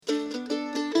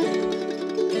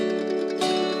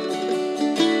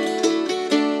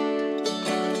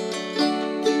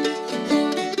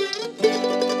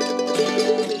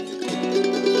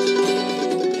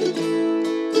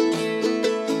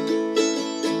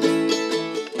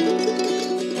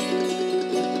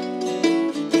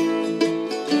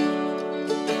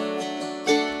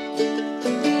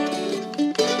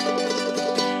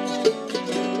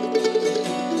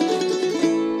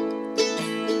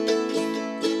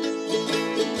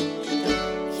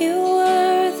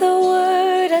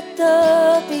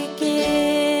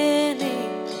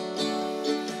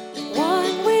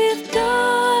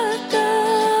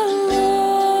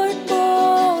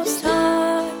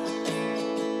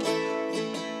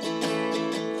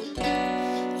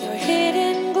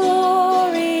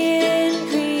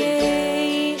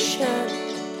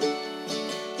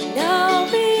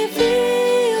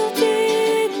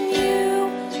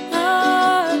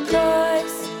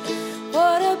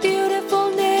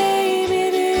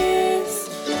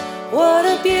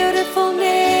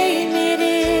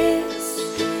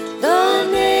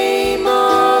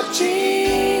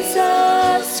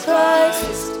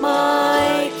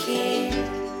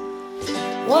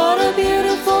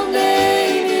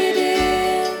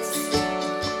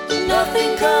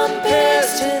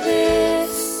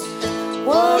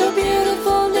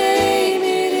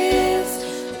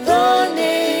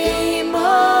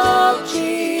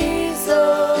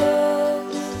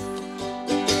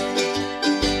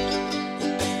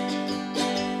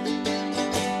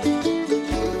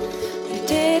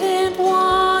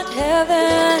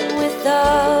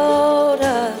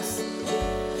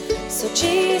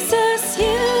Jesus,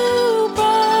 you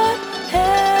brought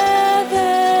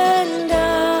heaven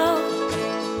down.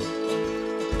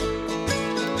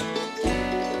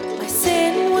 My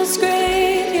sin was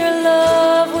great, your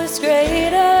love was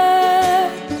greater.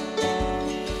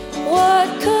 What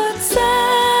could separate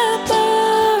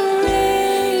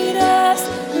us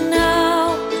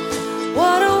now?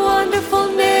 What a wonderful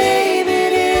name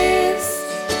it is.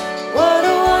 What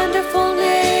a wonderful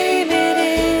name it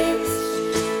is.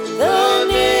 The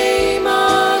name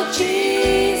of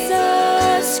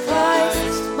Jesus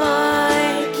Christ,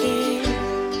 my King.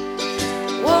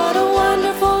 What a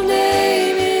wonderful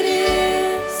name it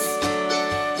is.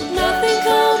 Nothing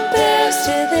compares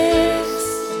to this.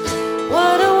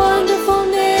 What a wonderful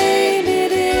name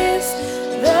it is.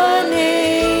 The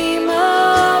name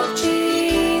of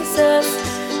Jesus.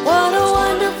 What a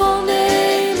wonderful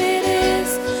name it is.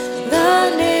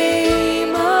 The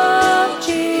name of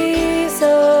Jesus.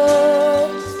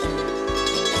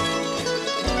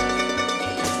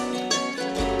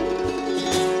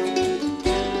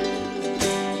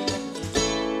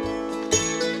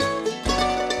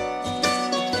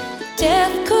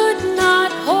 Death could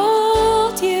not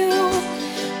hold you.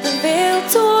 The veil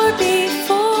tore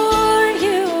before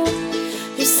you.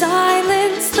 You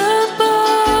silenced the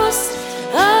boast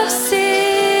of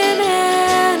sin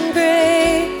and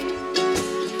grave.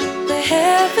 The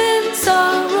heavens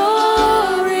are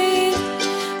roaring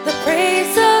the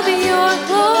praise of your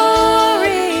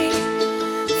glory.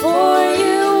 For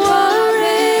you are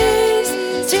raised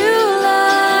to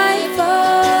life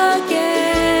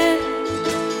again.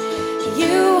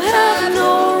 You have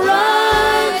no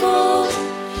rival.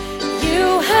 You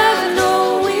have no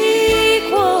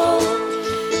equal.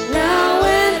 Now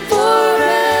and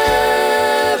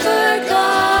forever,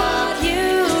 God,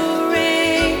 you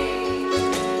reign.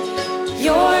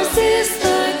 Yours is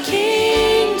the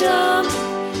kingdom.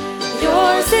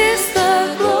 Yours is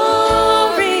the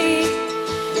glory.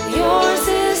 Yours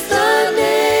is the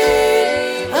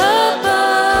name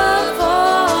above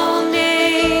all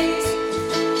names.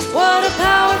 What a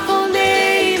powerful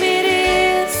name it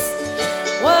is.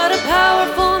 What a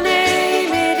powerful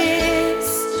name it is.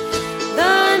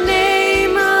 The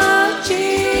name of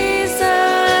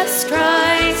Jesus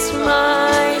Christ,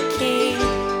 my King.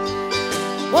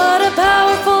 What a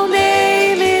powerful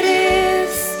name it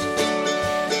is.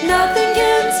 Nothing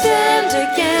can stand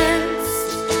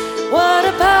against. What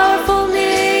a powerful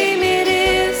name it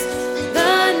is.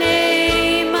 The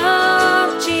name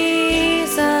of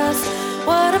Jesus.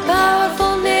 What a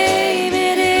powerful name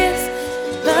it is.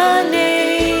 The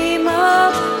name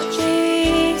of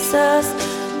Jesus.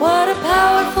 What a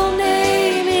powerful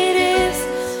name it is.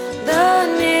 The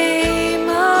name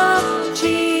of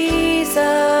Jesus.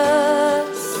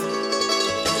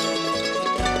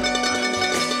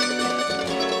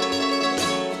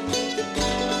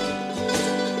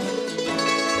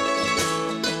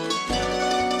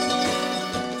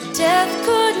 Death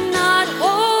could not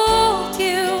hold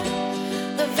you.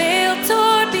 The veil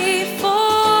tore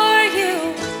before you.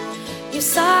 You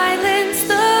silenced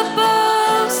the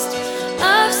boast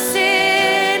of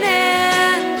sin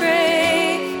and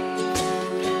grave.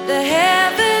 The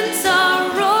heavens are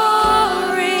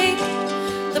roaring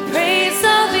the praise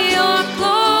of your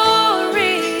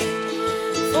glory.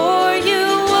 For you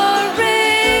were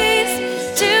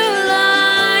raised to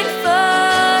life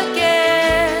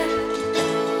again.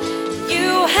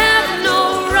 You have no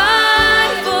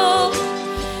rival.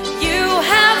 You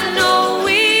have no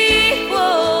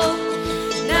equal.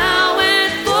 Now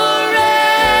and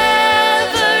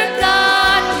forever,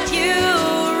 God, you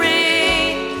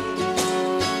reign.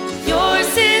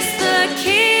 Yours is the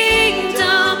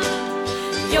kingdom.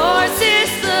 Yours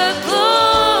is the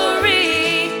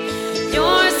glory.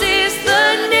 Yours is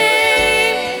the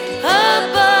name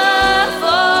above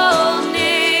all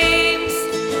names.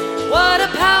 What a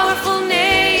powerful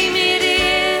name it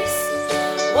is.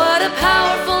 What a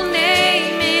powerful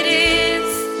name it is.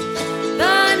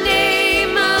 The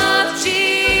name of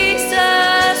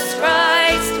Jesus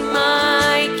Christ,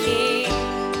 my King.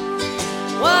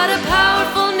 What a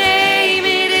powerful name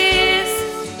it is.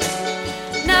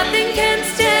 Nothing can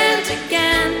stand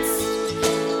against.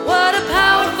 What a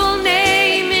powerful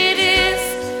name it is.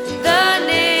 The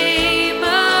name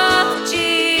of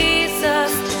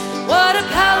Jesus. What a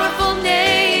powerful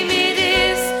name it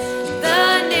is.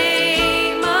 The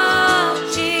name of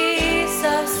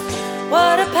Jesus.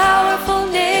 What a powerful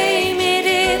name it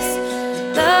is.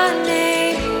 The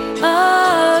name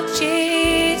of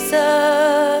Jesus.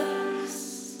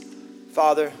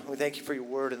 Father, we thank you for your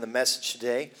word and the message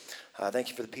today. Thank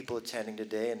you for the people attending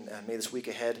today, and may this week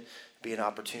ahead be an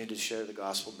opportunity to share the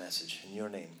gospel message. In your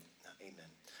name, amen.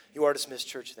 You are dismissed,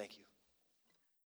 church. Thank you.